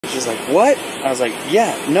she's like, what? I was like,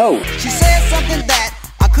 yeah, no. She said something that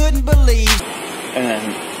I couldn't believe. And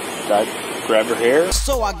then I grabbed her hair.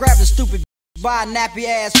 So I grabbed the stupid by a nappy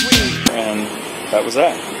ass weed. And that was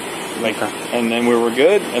that. Like, and then we were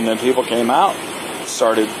good, and then people came out,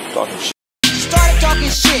 started talking shit. She started talking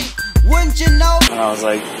shit, wouldn't you know? And I was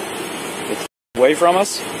like, get away from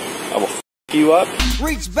us, I will f you up.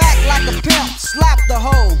 Reached back like a pimp, slapped the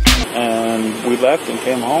hoe. And we left and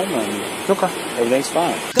came home, and everything's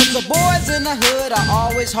fine. Cause the boys in the hood are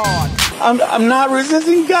always hard. I'm not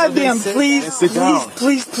resisting. Goddamn, please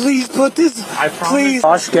put this. I promise. Please.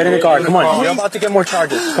 Josh, get in the car. Come on. You're about to get more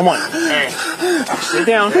charges. Come on. Hey, sit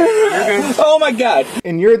down. You're good. Oh my God.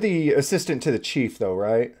 And you're the assistant to the chief, though,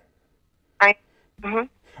 right?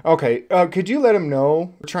 Okay. Could you let him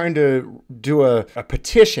know? We're trying to do a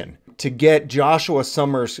petition to get Joshua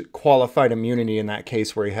Summers qualified immunity in that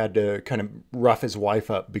case where he had to kind of rough his wife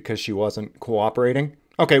up because she wasn't cooperating.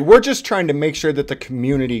 Okay, we're just trying to make sure that the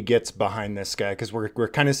community gets behind this guy because we're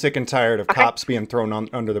kind of sick and tired of cops being thrown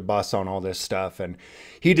under the bus on all this stuff, and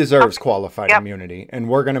he deserves qualified immunity, and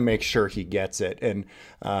we're going to make sure he gets it. And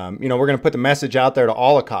you know, we're going to put the message out there to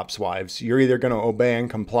all the cops' wives: you're either going to obey and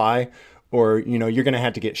comply, or you know, you're going to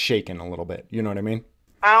have to get shaken a little bit. You know what I mean?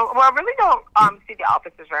 Well, I really don't see the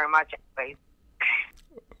officers very much, anyways.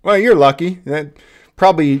 Well, you're lucky. That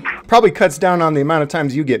probably cuts down on the amount of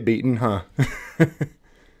times you get beaten, huh?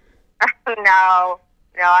 No.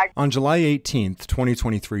 On July 18th,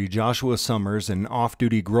 2023, Joshua Summers, an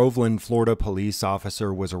off-duty Groveland, Florida police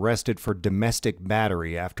officer, was arrested for domestic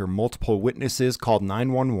battery after multiple witnesses called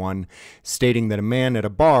 911 stating that a man at a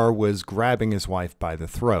bar was grabbing his wife by the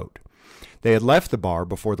throat. They had left the bar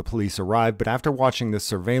before the police arrived, but after watching the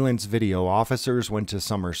surveillance video, officers went to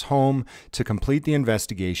Summers' home to complete the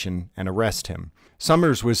investigation and arrest him.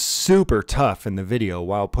 Summers was super tough in the video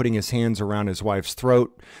while putting his hands around his wife's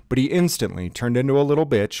throat, but he instantly turned into a little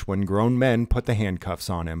bitch when grown men put the handcuffs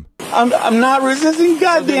on him. I'm not resisting.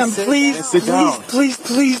 Goddamn, please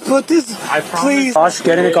put this. I promise. Josh,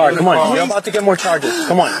 get in the car. Come on. You're about to get more charges.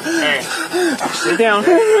 Come on. Hey, sit down.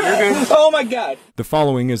 You're good. Oh my God. The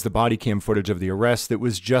following is the body cam footage of the arrest that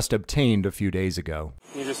was just obtained a few days ago.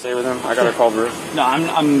 Can you just stay with him? I gotta call Drew. No,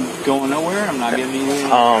 I'm going nowhere. I'm not getting any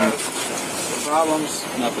problems.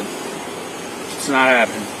 Nothing. It's not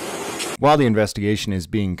happening. While the investigation is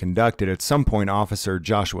being conducted, at some point, Officer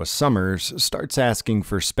Joshua Summers starts asking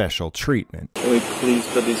for special treatment. Can we please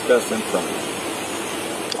put these cuffs in front?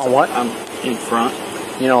 On what? I'm in front.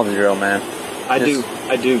 You know the drill, man. I do.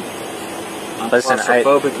 I'm Listen,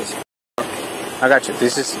 claustrophobic as I got you.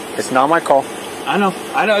 It's not my call. I know.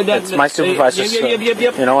 It's my supervisor's.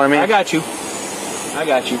 Yep. You know what I mean? I got you.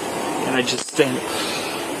 And I just stand.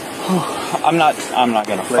 I'm not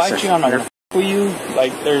gonna fight you. I'm not gonna with you.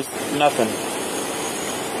 Like, there's nothing.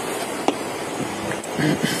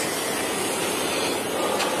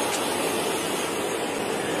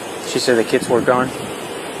 She said the kids were gone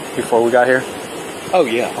before we got here? Oh,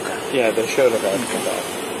 yeah. Okay. Yeah, they showed up after that.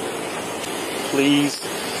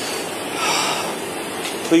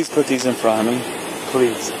 Please put these in front of me.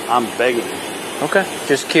 Please. I'm begging you. Okay.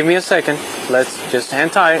 Just give me a second. Let's just hang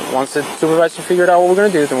tight. Once the supervisor figured out what we're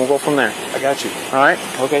going to do, then we'll go from there. I got you. All right?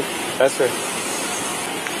 Okay. That's fair.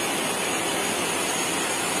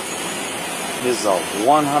 This is a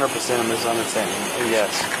 100% misunderstanding. And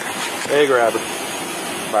yes. They grab her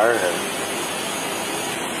by her hair.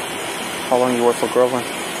 How long you work for Groveland?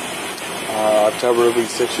 October will be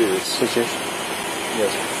 6 years. 6 years?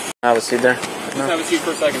 Yes, sir. Have a seat there. Just have a seat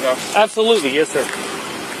for a second, Josh. Absolutely. Yes, sir.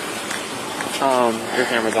 Your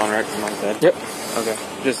camera's on, right? Mine said. Yep. Okay.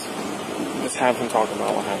 Just have him talk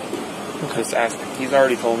about what happened. Okay. Just ask him. He's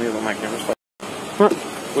already told me that my camera's fine.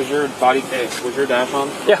 Was your dash on?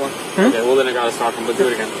 Yeah. Okay, well then I gotta stop him, but do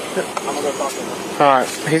it again. I'm gonna go talk to him. Alright,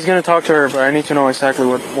 he's gonna talk to her, but I need to know exactly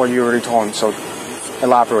what you already told him, so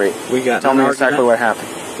elaborate. Tell me exactly what happened.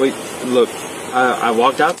 Wait, look, I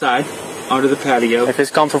walked outside onto the patio. If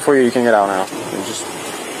it's comfortable for you, you can get out now.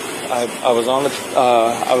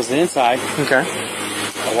 I was inside. Okay.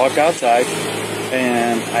 I walked outside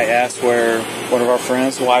and I asked where one of our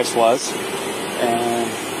friends' wives was, and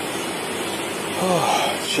oh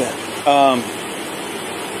shit.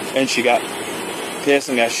 And she got pissed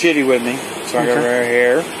and got shitty with me, so I got her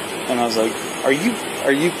hair, and I was like, "Are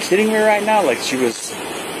you kidding me right now?" Like, she was.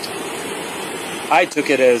 I took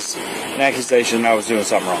it as an accusation I was doing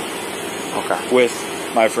something wrong. Okay. With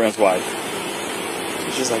my friend's wife.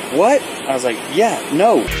 She's like, "What?" I was like, "Yeah,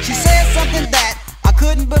 no." She said something that I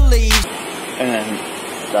couldn't believe. And then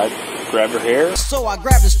I grabbed her hair. So I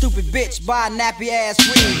grabbed the stupid bitch by a nappy ass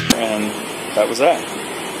weed. And that was that.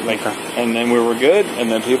 Like, and then we were good, and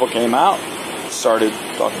then people came out, started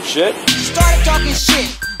talking shit. Started talking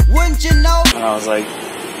shit, wouldn't you know? And I was like,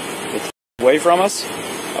 get the away from us,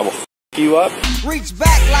 I will f you up. Reach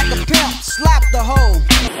back like a pimp, slap the hoe.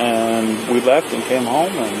 And we left and came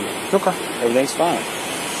home, and everything's fine.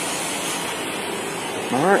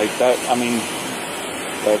 All right. Like that, I mean,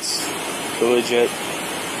 that's the legit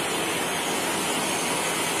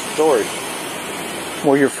story.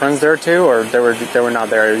 Were your friends there too, or they were not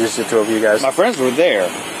there? It was just the two of you guys. My friends were there.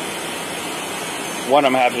 One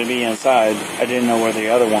of them happened to be inside. I didn't know where the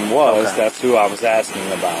other one was. Okay. That's who I was asking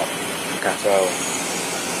about. Okay. So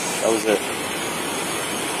that was it.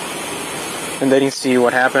 And they didn't see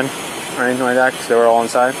what happened or anything like that because they were all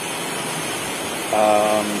inside.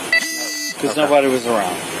 Because nobody was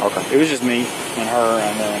around. Okay. It was just me and her,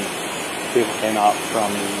 and then people came out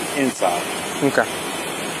from the inside. Okay.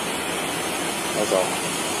 That's all.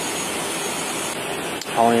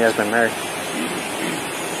 How long have you guys been married?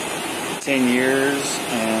 10 years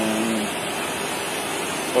and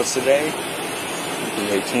what's the day?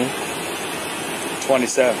 18.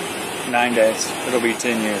 27. 9 days. It'll be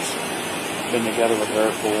 10 years. Been together with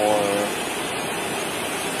her for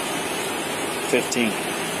 15.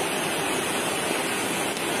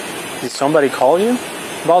 Did somebody call you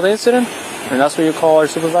about the incident? And that's what you call our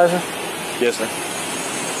supervisor? Yes, sir.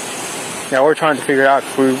 Yeah, we're trying to figure it out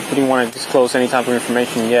because we didn't want to disclose any type of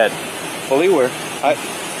information yet. Fully aware.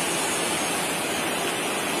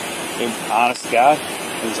 Honest to God,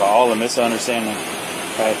 it was all a misunderstanding.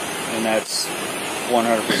 Right? And that's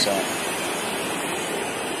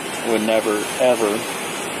 100%. Would never, ever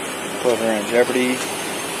put her in jeopardy.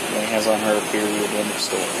 Lay hands on her, period, end of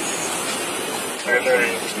story.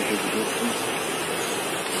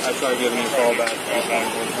 I tried giving you a call back.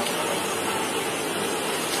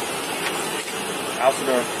 Out the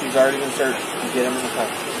door. He's already been searched. Get him in the car.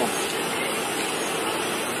 Come on.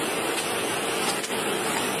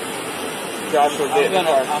 Josh, we're getting in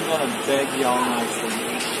the car. I'm gonna beg y'all nicely.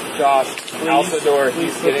 Josh, out the door.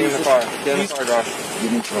 He's getting in the car. Get in the car, Josh.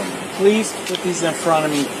 Please put these in front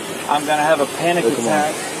of me. I'm gonna have a panic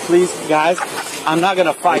attack. Please, guys, I'm not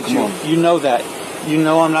gonna fight you. You know that. You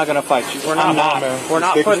know I'm not gonna fight you. We're not. We're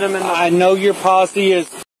not putting him in the. I know your policy is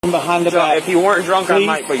behind the back. If you weren't drunk, Please. I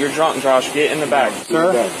might, but you're drunk, Josh. Get in the back.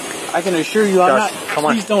 Sir, I can assure you I'm Josh, not. come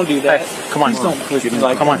on. Please don't do that. Hey, come on. Please don't push me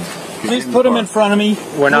like Come on. Please put him in front of me.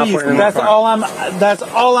 We're not Please. putting him in That's front. That's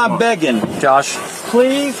all I'm begging. Josh,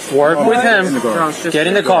 Please work with him. Josh, just Get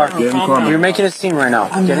in the car. You're making a scene right now.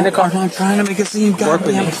 Get in the car. I'm not trying to make a scene. Work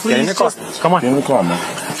with me. Goddamn, please. Get in the car. just- Come on. Get in the car, man.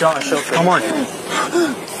 Josh, come on.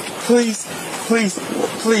 Please, please,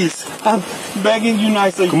 please. I'm begging you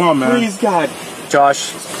nicely. Come on, man. Please, God.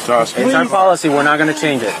 Josh, Josh, it's our policy. We're not going to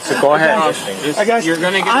change it. So go ahead. I got you. You're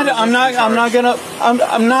gonna get I'm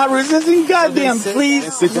not resisting. Goddamn, please,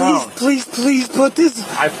 please put this.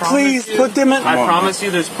 I promise Please you. put them in. I promise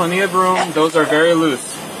you there's plenty of room. Those are very loose.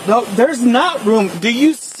 No, there's not room. Do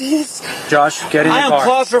you see this? Josh, get in the I am car.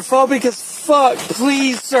 claustrophobic as fuck.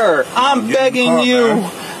 Please, sir. I'm begging you.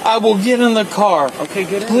 I will get in the car. Okay,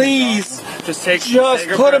 get in. Please. Just take Just a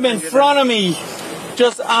put breath him in and get front of me.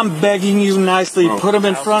 Just, I'm begging you nicely. Put him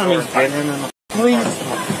in front of me. Get in the Please.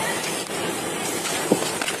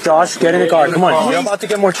 Josh, get in the car. Come on. You're about to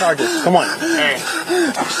get more charges. Come on. Hey,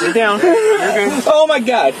 sit down. You're good. Oh my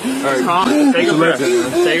God. Calm. Take a breath.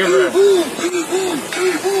 Take a breath.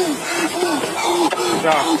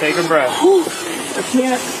 Josh, take a breath. I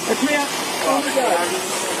can't. Oh my God.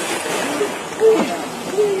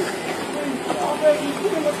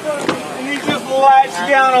 And he just latched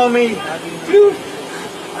down on me. Dude,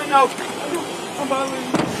 I know. I'm bothering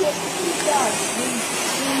you. God, please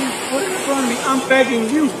put it in front of me. I'm begging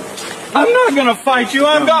you. I'm not gonna fight you.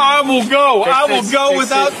 I will go. I will go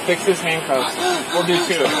without. Fix his handcuffs. We'll do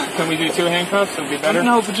two. Can we do two handcuffs? It'll be better.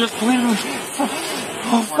 No, but just put him.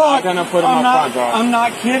 Oh fuck! We're not gonna put him up front, Josh. I'm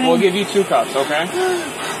not kidding. We'll give you two cups, okay?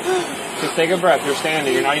 Just take a breath. You're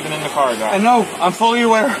standing. You're not even in the car, Josh. I know. I'm fully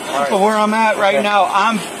aware of where I'm at right now.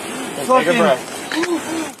 I'm Take a breath.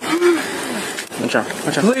 Watch out.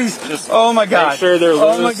 Please. Oh my God. Make sure they're loose.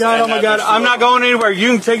 Oh my God. Oh my God. I'm not going anywhere.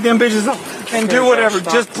 You can take them bitches off and do whatever.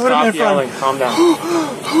 Stop, just put them in front. Calm down.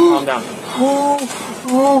 Calm down.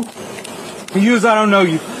 Yous, I don't know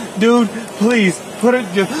you, dude. Please put it.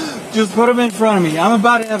 Just put them in front of me. I'm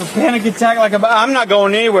about to have a panic attack. I'm not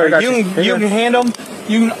going anywhere. You can handle them.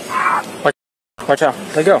 You can. Watch out.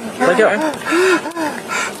 Let go. Let go.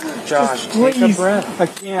 Josh, Please. take a breath. I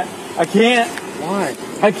can't. Why?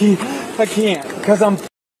 I can't. Because I'm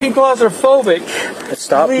f***ing claustrophobic.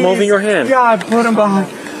 Stop Please, moving your hand. God, put him behind.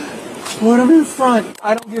 Put him in front.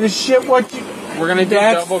 I don't give a shit what you. We're gonna do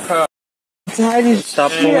That's double cuff. tight as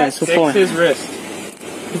Stop shit. pulling. Stop Fix pulling. his wrist.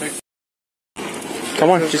 Come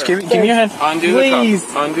on, just give me a hand. Undo Please. the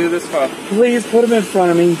cuff. Undo this cuff. Please put him in front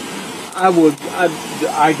of me. I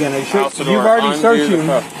gonna shoot. House the door. You've already Undo searched the him.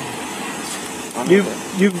 cuff.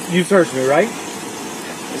 You searched me, right?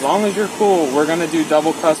 As long as you're cool, we're gonna do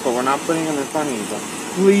double cuffs, but we're not putting them in front of you. Though.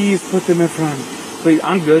 Please put them in front of me. Please,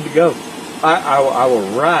 I'm good to go. I will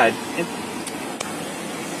ride.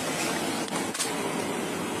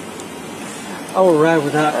 I will ride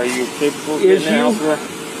without. Are you capable of Is getting you? out the door?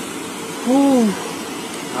 Ooh,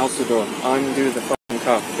 Out the door. Undo the fucking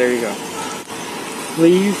cuff. There you go.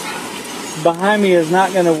 please. Behind me is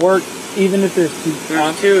not going to work, even if there's two.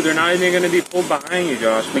 There's two. They're not even gonna be pulled behind you,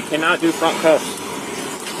 Josh. We cannot do front cuffs.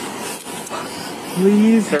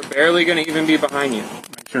 Please. They're barely gonna even be behind you.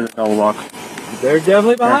 Make sure the double lock. They're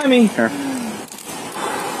definitely behind me. Here.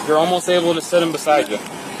 You're almost able to sit them beside you.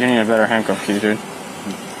 You need a better handcuff key, dude.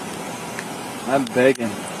 I'm begging.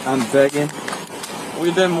 I'm begging.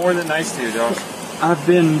 We've been more than nice to you, Josh. I've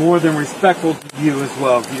been more than respectful to you as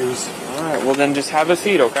well, Hughes. Alright, well then just have a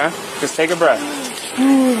seat, okay? Just take a breath.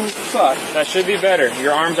 Fuck. That should be better.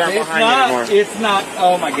 Your arms aren't It's behind you not. anymore. It's not.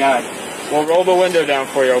 Oh my God. We'll roll the window down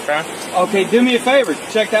for you, okay? Okay, do me a favor.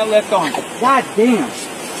 Check that left arm. God damn.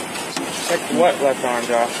 Check what left arm,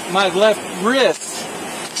 Josh? My left wrist.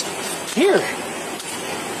 Here.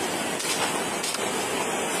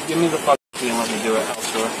 Give me the fucking key and let me do it,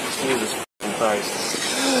 Elstor. Jesus fucking Christ.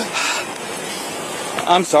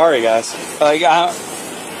 I'm sorry, guys. Like,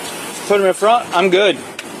 put him in front. I'm good.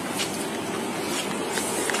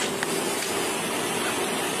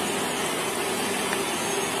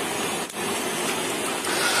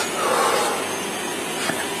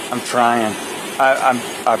 I'm trying.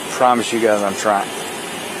 I promise you guys, I'm trying.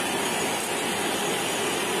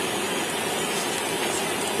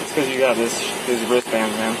 It's because you got these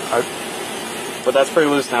wristbands, man. But that's pretty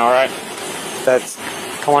loose now, alright? That's.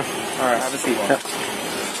 Come on. Alright, have a seat.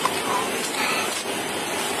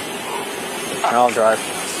 I'll drive.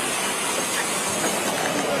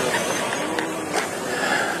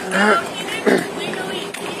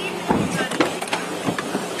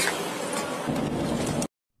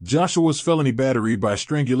 Joshua's felony battery by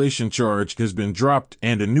strangulation charge has been dropped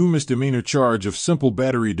and a new misdemeanor charge of simple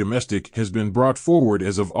battery domestic has been brought forward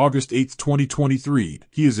as of August 8, 2023.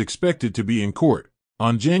 He is expected to be in court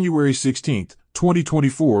on January 16,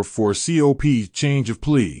 2024 for COP change of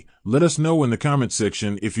plea. Let us know in the comment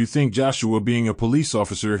section if you think Joshua being a police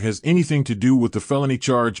officer has anything to do with the felony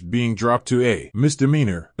charge being dropped to a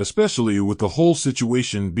misdemeanor, especially with the whole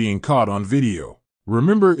situation being caught on video.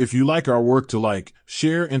 Remember, if you like our work, to like,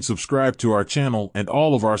 share, and subscribe to our channel and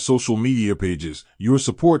all of our social media pages. Your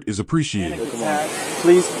support is appreciated.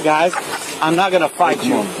 Please, guys, I'm not gonna fight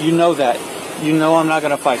you. You know that. You know I'm not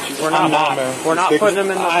gonna fight you. We're not, We're not putting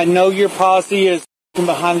them in the... I know your policy is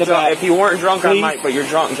behind the back. If you weren't drunk, Please. I might, but you're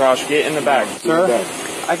drunk, Josh. Get in the back. Sir,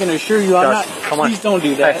 I can assure you I'm Josh, not. come on. Please don't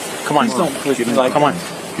do that. Hey, come on. Please don't push me like Come on.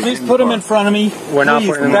 Please put him in front of me. We're not Please.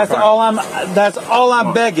 putting him in That's front. That's all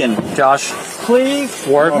I'm begging. Josh, Please.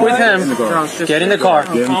 work with him. Josh, just Get in the car.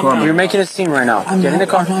 You're making a scene right now. Get in the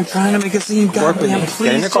car. I'm not trying to make a scene. Work with Goddamn, me. please.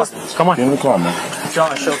 Get in the car. just- Come on. In the car, man.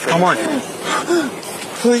 Josh, come on.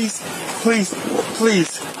 Please, please,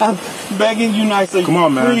 please. I'm begging you nicely. Come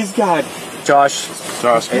on, man. Please, God. Josh,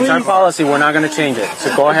 it's our policy. We're not going to change it.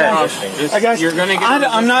 So go ahead. I got you. You're gonna get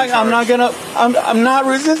I'm not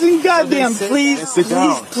resisting. Goddamn.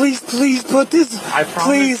 Please, please put this. I promise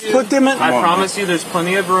Please you, put them in. I promise you there's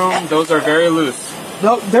plenty of room. Those are very loose.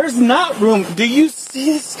 No, there's not room. Do you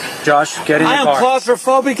see this? Josh, get in the I am car.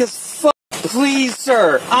 claustrophobic as fuck. Please,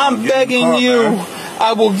 sir. I'm begging you.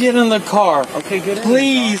 I will get in the car. Okay, get in.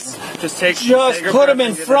 Please. Just take Just take a put breath him in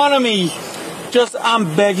and get front of me. Just,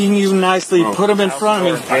 I'm begging you nicely. Put him in front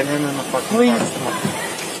of me. Get him in the fucking Please. car.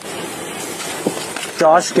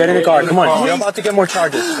 Josh, get in the car. Come on. You're about to get more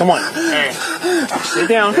charges. Come on. Hey, sit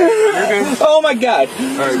down. You're good. Oh my God.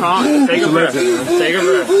 Tom, take a breath. Take a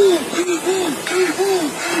breath.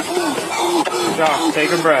 Josh,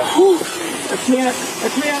 take a breath. I can't.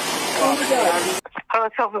 Oh my God. Hello,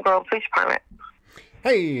 Silver Grove Police Department.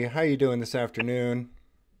 Hey, how you doing this afternoon?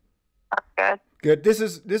 Good. Good. This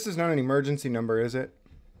is not an emergency number, is it?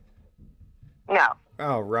 No.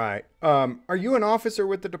 Oh, right. Are you an officer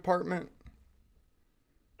with the department?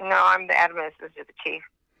 No, I'm the admin assistant to the chief.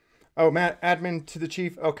 Oh, Matt, admin to the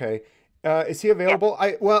chief. Okay. Is he available?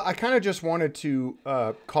 Yeah. I kind of just wanted to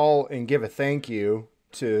call and give a thank you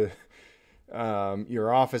to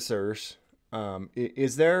your officers.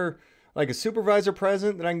 Is there like a supervisor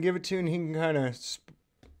present that I can give it to, and he can kind of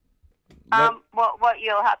Well, what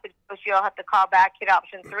you'll have to do is you'll have to call back, hit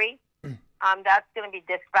option 3. That's going to be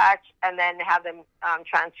dispatch, and then have them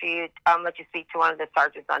transfer you, let you speak to one of the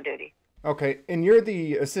sergeants on duty. Okay, and you're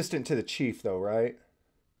the assistant to the chief, though, right?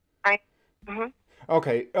 Right. Mm-hmm.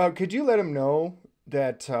 Okay, could you let him know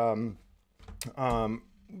that some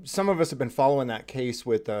of us have been following that case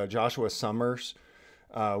with Joshua Summers,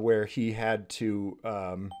 where he had to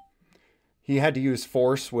use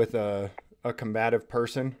force with a combative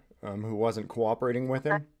person who wasn't cooperating with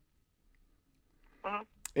him. Mm-hmm.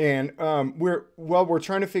 And we're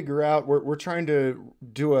trying to figure out, we're trying to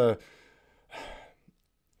do a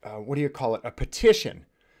what do you call it? A petition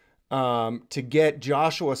to get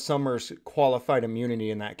Joshua Summers qualified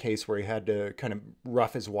immunity in that case where he had to kind of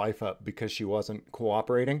rough his wife up because she wasn't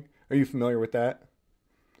cooperating. Are you familiar with that?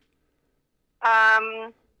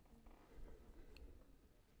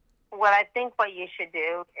 What I think what you should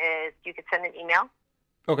do is you could send an email.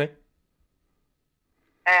 Okay.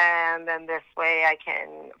 And then this way I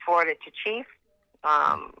can forward it to Chief.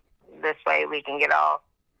 This way we can get all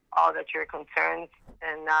that your concerns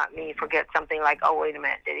and not me forget something like, oh, wait a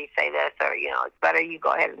minute, did he say this? Or, it's better you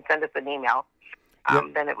go ahead and send us an email.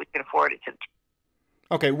 Then we can forward it to the Chief.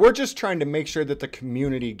 Okay, we're just trying to make sure that the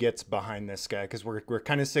community gets behind this guy because we're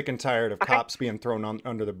kind of sick and tired of cops being thrown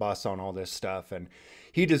under the bus on all this stuff. And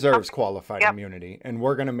he deserves qualified immunity, and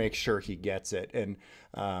we're going to make sure he gets it. And,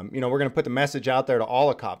 we're going to put the message out there to all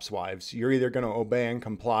the cops' wives. You're either going to obey and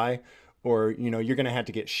comply or, you're going to have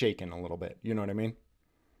to get shaken a little bit. You know what I mean?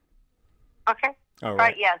 Okay. All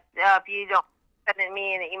right. Yes. If you don't send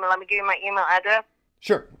me an email, let me give you my email address.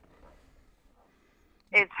 Sure.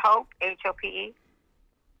 It's Hope, Hope,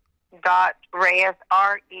 .Reyes,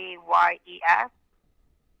 REYES,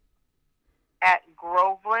 at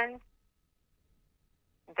Groveland-FL.gov.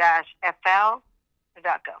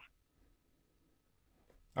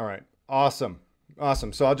 All right. Awesome.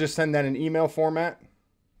 So I'll just send that in email format?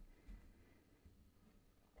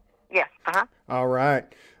 Yes. Uh-huh. All right.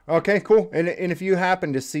 Okay, cool. And if you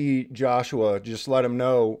happen to see Joshua, just let him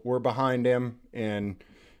know we're behind him. And,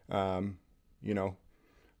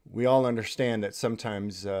 we all understand that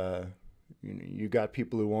sometimes you got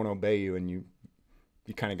people who won't obey you, and you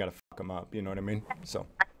kind of got to fuck them up. You know what I mean? So.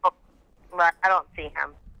 But I don't see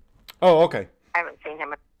him. Oh, okay. I haven't seen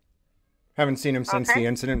him. Haven't seen him since the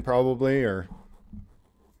incident, probably, or.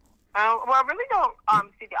 Well, I really don't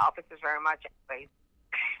see the officers very much, anyways.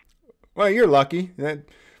 Well, you're lucky. That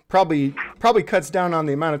probably cuts down on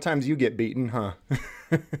the amount of times you get beaten, huh?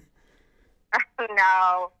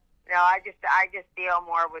 No, I just deal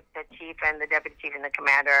more with the chief and the deputy chief and the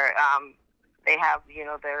commander. They have,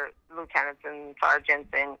 their lieutenants and sergeants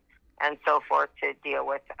and so forth to deal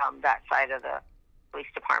with that side of the police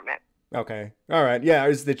department. Okay. All right. Yeah.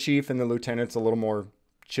 Is the chief and the lieutenants a little more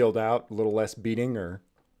chilled out, a little less beating, or?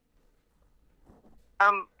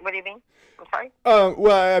 What do you mean? I'm sorry?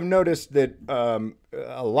 Well, I've noticed that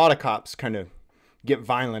a lot of cops kind of get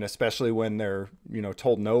violent, especially when they're,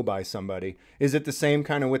 told no by somebody. Is it the same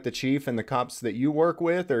kind of with the chief and the cops that you work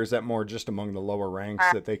with, or is that more just among the lower ranks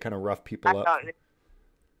that they kind of rough people up?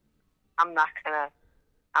 I'm not gonna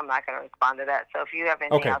respond to that. So if you have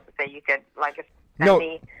anything else to say, you could send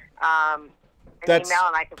me an email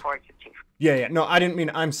and I can forward it to the chief. Yeah. No, I didn't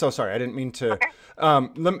mean. I'm so sorry. I didn't mean to. Okay.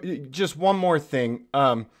 Just one more thing.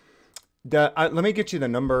 Let me get you the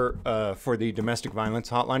number for the domestic violence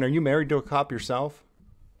hotline. Are you married to a cop yourself?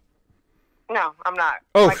 No, I'm not.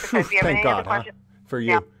 Oh, I said, if you have thank any God, other questions, for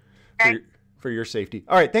you, Okay. for your safety.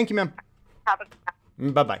 All right, thank you, ma'am. Have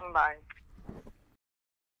a- Bye-bye. Bye.